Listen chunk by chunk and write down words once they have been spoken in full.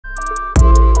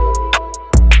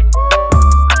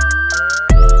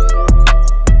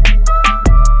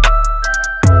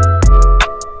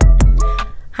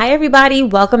everybody,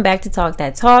 welcome back to Talk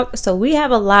That Talk. So we have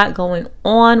a lot going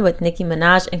on with Nicki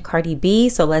Minaj and Cardi B,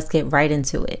 so let's get right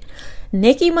into it.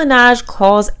 Nicki Minaj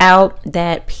calls out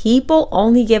that people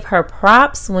only give her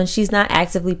props when she's not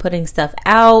actively putting stuff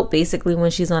out, basically when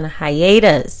she's on a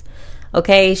hiatus.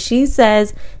 Okay, she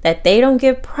says that they don't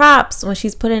give props when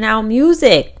she's putting out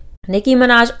music. Nicki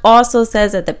Minaj also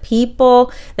says that the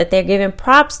people that they're giving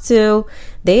props to,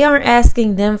 they aren't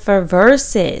asking them for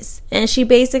verses. And she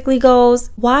basically goes,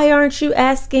 why aren't you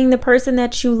asking the person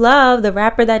that you love, the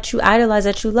rapper that you idolize,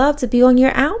 that you love, to be on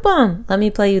your album? Let me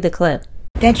play you the clip.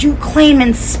 That you claim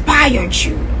inspired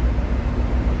you.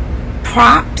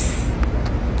 Props?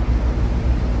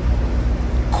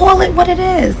 Call it what it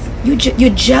is. You're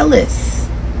jealous.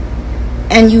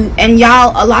 And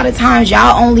y'all, a lot of times,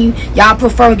 y'all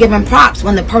prefer giving props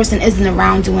when the person isn't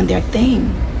around doing their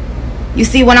thing. You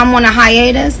see, when I'm on a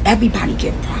hiatus, everybody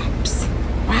give props,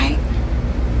 right?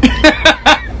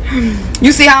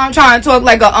 You see how I'm trying to talk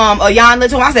like a young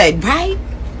little? I said, right?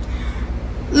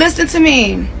 Listen to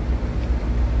me.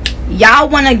 Y'all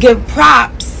want to give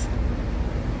props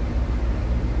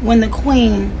when the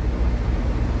queen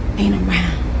ain't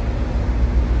around.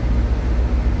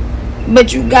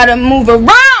 But you gotta move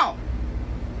around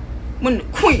when the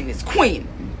queen is queen.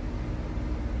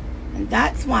 And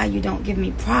that's why you don't give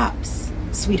me props,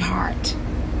 sweetheart,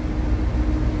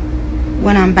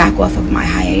 when I'm back off of my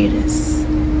hiatus.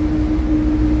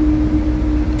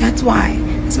 That's why.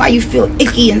 That's why you feel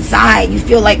icky inside. You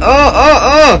feel like,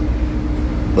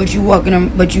 But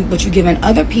you giving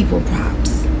other people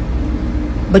props.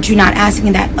 But you're not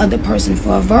asking that other person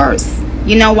for a verse.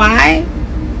 You know why?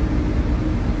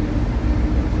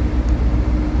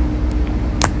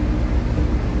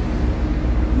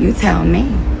 You tell me.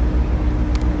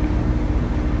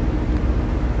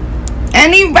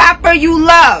 Any rapper you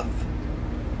love,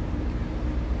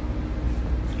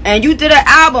 and you did an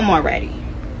album already,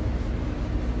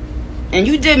 and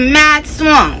you did mad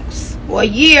songs for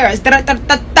years,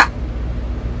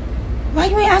 why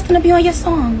you ain't asking to be on your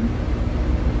song?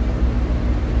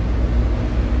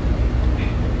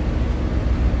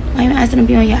 Why you ain't asking to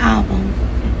be on your album?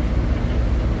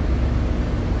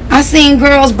 I seen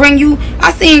girls bring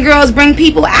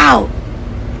people out,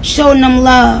 showing them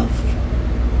love.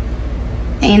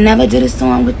 Ain't never did a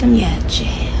song with them yet,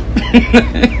 yeah.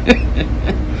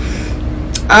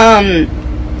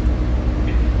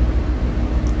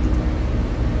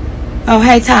 Oh,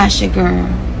 hey, Tasha, girl.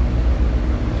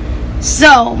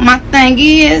 So, my thing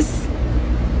is,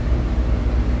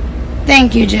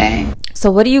 thank you, Jay. So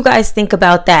what do you guys think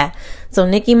about that? So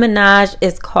Nicki Minaj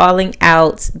is calling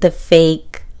out the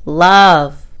fake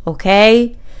love,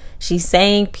 okay? She's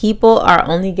saying people are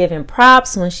only giving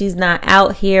props when she's not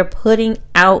out here putting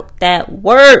out that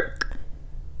work.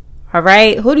 All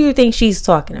right, who do you think she's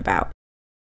talking about?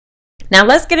 Now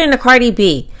let's get into Cardi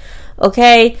B.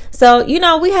 Okay, so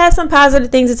we had some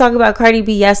positive things to talk about Cardi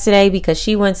B yesterday because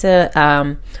she went to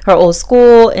her old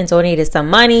school and donated some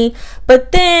money.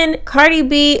 But then Cardi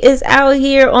B is out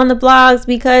here on the blogs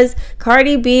because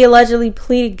Cardi B allegedly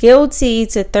pleaded guilty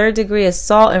to third-degree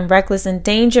assault and reckless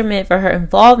endangerment for her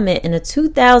involvement in a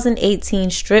 2018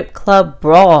 strip club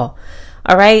brawl.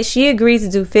 All right, she agreed to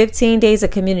do 15 days of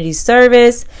community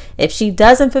service. If she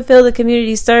doesn't fulfill the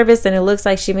community service, then it looks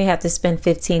like she may have to spend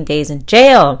 15 days in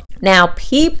jail. Now,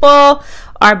 people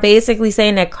are basically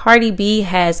saying that Cardi B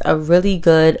has a really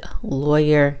good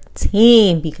lawyer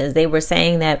team because they were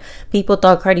saying that people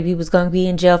thought Cardi B was going to be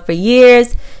in jail for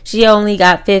years. She only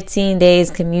got 15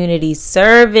 days community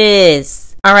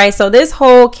service. All right, so this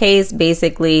whole case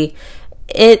basically,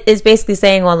 it is basically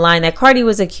saying online that Cardi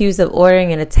was accused of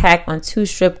ordering an attack on two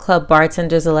strip club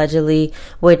bartenders allegedly,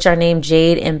 which are named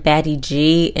Jade and Batty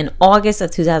G, in August of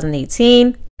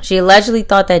 2018. She allegedly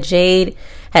thought that Jade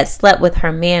had slept with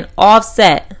her man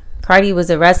Offset. Cardi was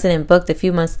arrested and booked a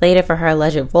few months later for her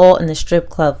alleged role in the strip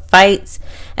club fights.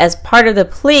 As part of the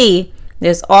plea,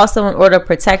 there's also an order of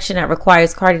protection that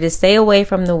requires Cardi to stay away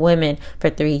from the women for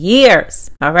 3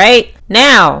 years. All right,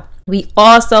 now we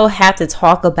also have to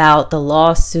talk about the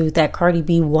lawsuit that Cardi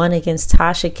B won against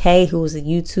Tasha K, who was a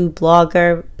YouTube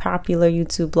blogger, popular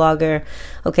YouTube blogger.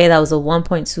 Okay, that was a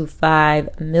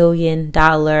 $1.25 million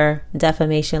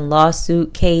defamation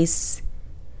lawsuit case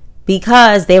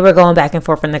because they were going back and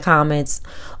forth in the comments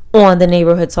on the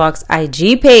Neighborhood Talks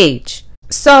IG page.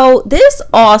 So this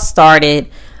all started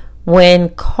when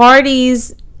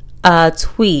Cardi's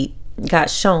tweet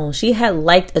got shown. She had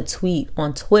liked a tweet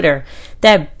on Twitter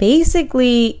that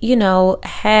basically,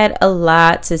 had a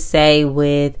lot to say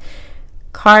with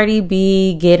Cardi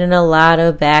B getting a lot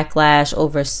of backlash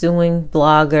over suing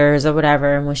bloggers or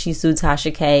whatever, and when she sued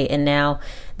Tasha K, and now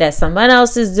that someone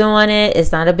else is doing it,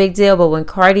 it's not a big deal. But when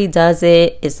Cardi does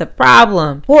it, it's a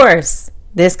problem. Of course,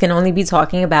 this can only be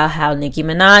talking about how Nicki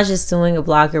Minaj is suing a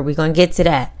blogger. We're going to get to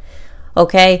that.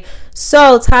 Okay,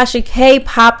 so Tasha K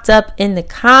popped up in the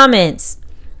comments.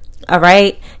 All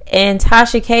right, and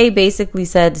Tasha K basically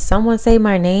said, did someone say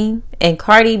my name? And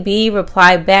Cardi B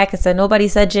replied back and said, nobody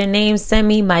said your name, send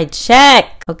me my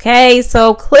check. Okay,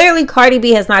 so clearly Cardi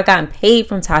B has not gotten paid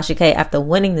from Tasha K after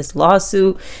winning this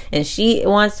lawsuit, and she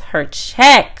wants her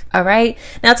check. All right,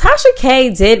 now Tasha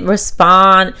K did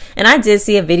respond, and I did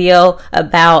see a video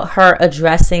about her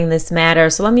addressing this matter,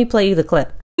 so let me play you the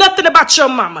clip. Nothing about your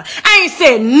mama. I ain't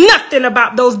said nothing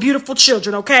about those beautiful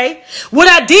children, okay? What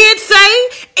I did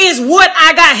say is what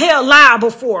I got held liable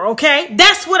for, okay?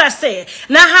 That's what I said.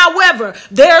 Now, however,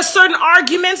 there are certain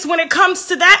arguments when it comes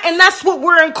to that, and that's what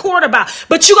we're in court about.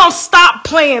 But you gonna stop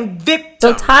playing victim.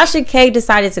 So Tasha K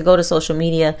decided to go to social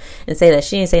media and say that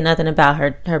she didn't say nothing about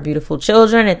her beautiful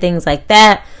children and things like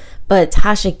that. But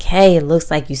Tasha K, it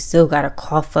looks like you still gotta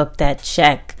cough up that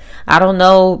check. I don't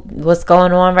know what's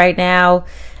going on right now.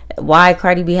 Why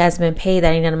Cardi B hasn't been paid,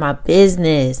 that ain't none of my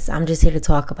business. I'm just here to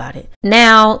talk about it.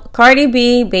 Now, Cardi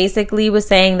B basically was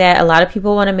saying that a lot of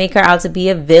people want to make her out to be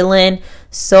a villain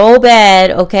so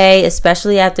bad, okay?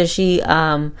 Especially after she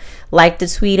liked the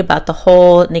tweet about the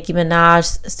whole Nicki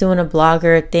Minaj suing a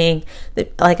blogger thing.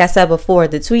 Like I said before,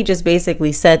 the tweet just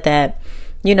basically said that,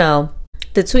 you know,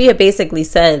 the tweet had basically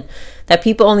said that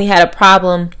people only had a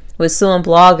problem with suing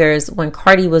bloggers when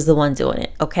Cardi was the one doing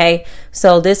it, okay?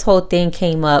 So this whole thing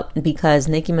came up because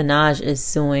Nicki Minaj is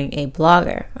suing a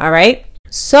blogger, all right?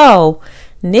 So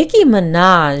Nicki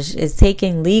Minaj is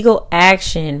taking legal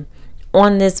action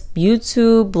on this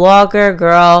YouTube blogger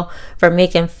girl for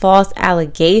making false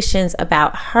allegations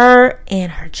about her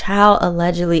and her child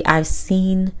allegedly. I've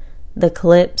seen the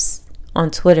clips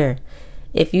on Twitter.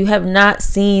 If you have not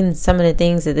seen some of the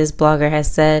things that this blogger has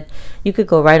said, you could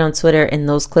go right on Twitter and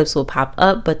those clips will pop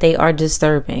up, but they are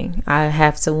disturbing. I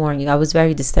have to warn you, I was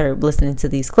very disturbed listening to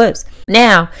these clips.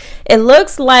 Now, it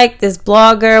looks like this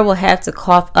blogger will have to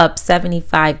cough up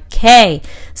 $75K.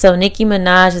 So Nicki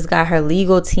Minaj has got her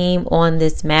legal team on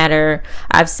this matter.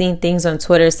 I've seen things on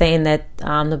Twitter saying that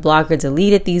the blogger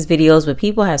deleted these videos, but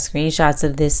people have screenshots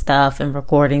of this stuff and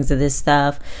recordings of this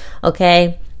stuff,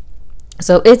 okay?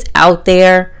 So it's out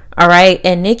there, all right?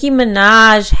 And Nicki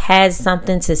Minaj has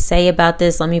something to say about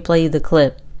this. Let me play you the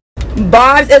clip.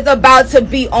 Barbs is about to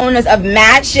be owners of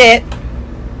mad shit.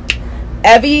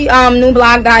 Every new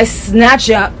blog that I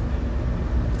snatch up,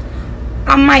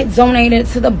 I might donate it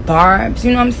to the Barbs.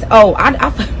 You know what I'm saying? Oh,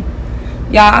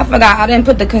 y'all, I forgot. I didn't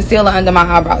put the concealer under my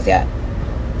eyebrows yet.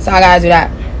 So I gotta do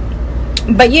that.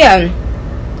 But yeah.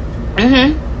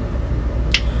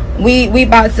 We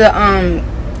about to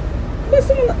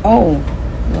oh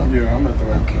yeah, I'm at the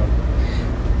right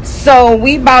okay. So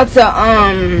we about to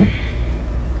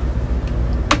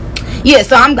yeah,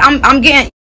 so I'm getting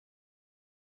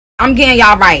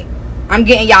y'all right. I'm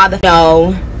getting y'all the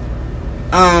know.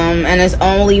 And it's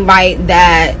only right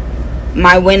that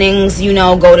my winnings, you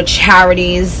know, go to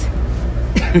charities.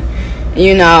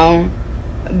 You know,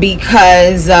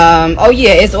 because oh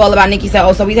yeah, it's all about Nicki said,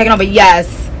 oh, so we taking over.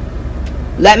 Yes.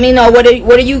 Let me know what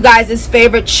are you guys'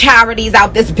 favorite charities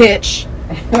out this bitch.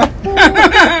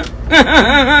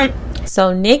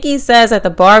 So Nicki says that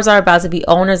the Barbs are about to be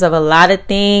owners of a lot of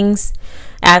things.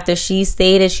 After she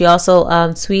stated, she also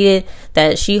tweeted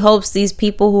that she hopes these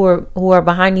people who are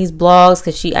behind these blogs,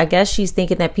 because I guess she's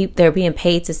thinking that they're being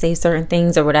paid to say certain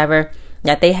things or whatever,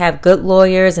 that they have good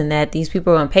lawyers and that these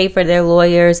people are going to pay for their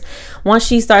lawyers once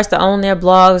she starts to own their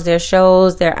blogs, their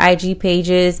shows, their IG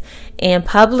pages, and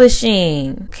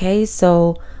publishing. Okay,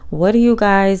 so what do you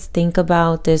guys think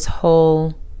about this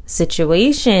whole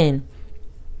situation?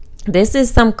 This is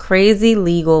some crazy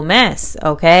legal mess,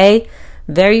 okay?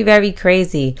 Very, very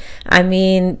crazy. I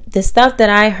mean, the stuff that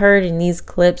I heard in these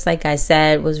clips, like I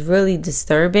said, was really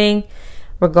disturbing,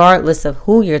 regardless of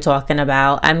who you're talking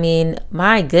about. I mean,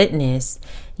 my goodness,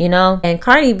 you know. And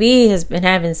Cardi B has been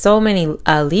having so many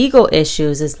legal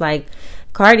issues. It's like,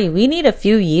 Cardi, we need a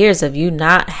few years of you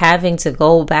not having to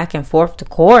go back and forth to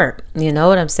court. You know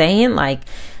what I'm saying? Like,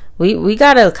 we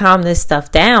gotta calm this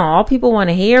stuff down. All people want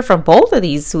to hear from both of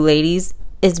these two ladies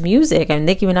is music. And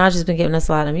Nicki Minaj has been giving us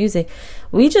a lot of music.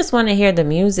 We just want to hear the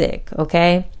music,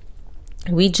 okay?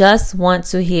 We just want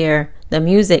to hear the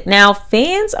music. Now,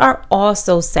 fans are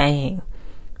also saying,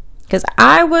 because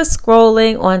I was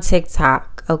scrolling on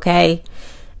TikTok, okay,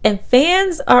 and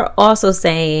fans are also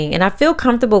saying, and I feel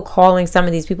comfortable calling some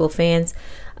of these people fans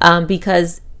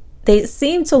because they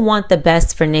seem to want the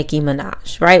best for Nicki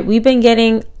Minaj, right? We've been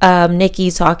getting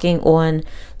Nicki talking on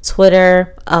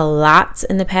Twitter a lot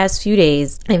in the past few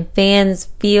days, and fans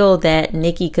feel that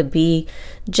Nicki could be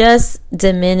just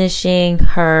diminishing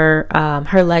her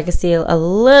her legacy a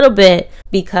little bit,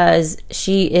 because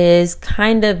she is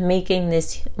kind of making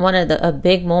this a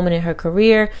big moment in her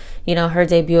career. You know, her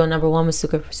debut on #1 was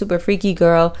Super Freaky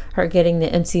Girl, her getting the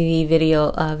MTV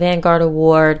Video Vanguard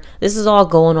Award. This is all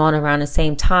going on around the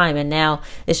same time, and now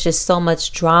it's just so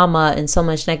much drama and so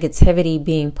much negativity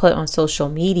being put on social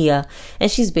media,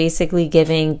 and she's basically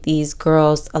giving these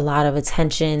girls a lot of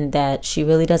attention that she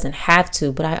really doesn't have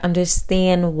to, but I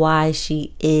understand why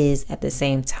she is at the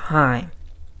same time.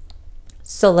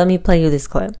 So let me play you this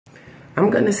clip. I'm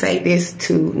going to say this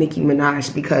to Nicki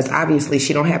Minaj because obviously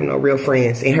she don't have no real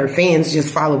friends and her fans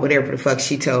just follow whatever the fuck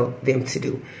she told them to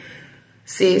do.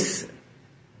 Sis,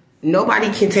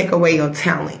 nobody can take away your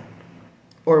talent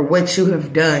or what you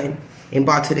have done and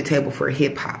brought to the table for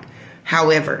hip hop.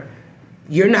 However,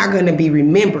 you're not going to be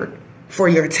remembered for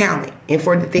your talent and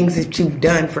for the things that you've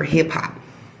done for hip hop.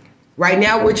 Right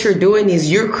now, what you're doing is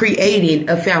you're creating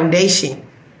a foundation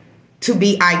to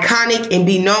be iconic and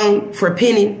be known for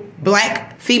pinning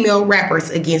Black female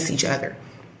rappers against each other.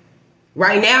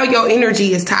 Right now, your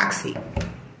energy is toxic.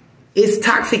 It's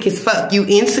toxic as fuck. You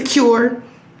insecure.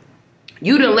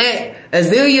 You done let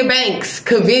Azealia Banks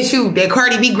convince you that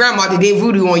Cardi B grandma did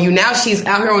voodoo on you. Now she's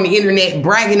out here on the internet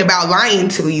bragging about lying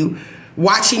to you,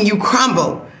 watching you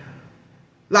crumble.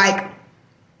 Like,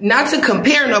 not to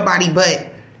compare nobody, but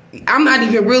I'm not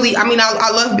even really, I mean,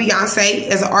 I love Beyonce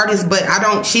as an artist,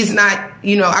 but she's not,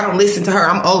 you know, I don't listen to her.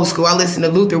 I'm old school. I listen to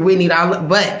Luther, Whitney,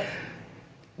 but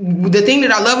the thing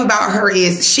that I love about her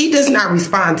is she does not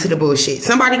respond to the bullshit.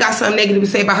 Somebody got something negative to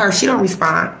say about her, she don't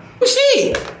respond.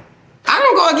 Shit, I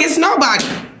don't go against nobody.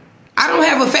 I don't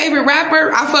have a favorite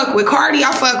rapper. I fuck with Cardi,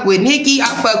 I fuck with Nicki,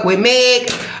 I fuck with Meg,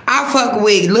 I fuck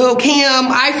with Lil Kim,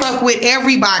 I fuck with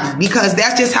everybody because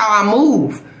that's just how I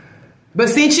move. But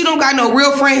since you don't got no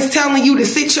real friends telling you to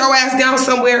sit your ass down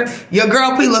somewhere, your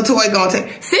girl P. Latoya gonna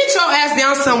take, sit your ass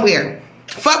down somewhere.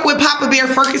 Fuck with Papa Bear,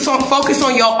 focus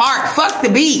on your art. Fuck the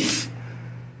beef.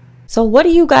 So what do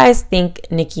you guys think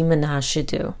Nicki Minaj should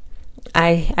do?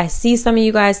 I see some of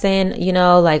you guys saying, you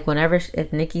know, like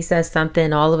if Nicki says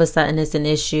something, all of a sudden it's an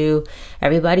issue.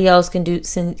 Everybody else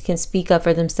can speak up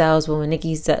for themselves, but when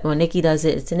Nicki does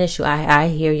it, it's an issue. I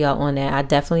hear y'all on that. I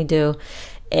definitely do.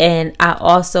 And I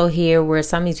also hear where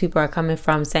some of these people are coming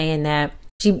from, saying that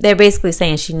they're basically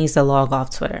saying she needs to log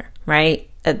off Twitter, right?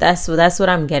 That's what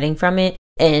I'm getting from it.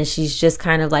 And she's just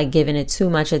kind of like giving it too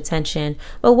much attention.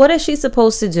 But what is she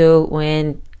supposed to do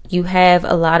when you have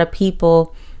a lot of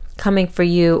people coming for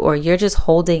you, or you're just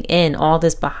holding in all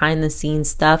this behind the scenes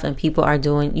stuff and you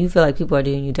feel like people are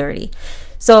doing you dirty?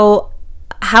 So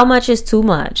how much is too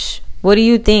much? What do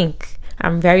you think?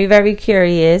 I'm very, very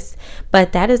curious.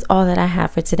 But that is all that I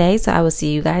have for today. So I will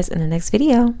see you guys in the next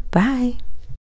video. Bye.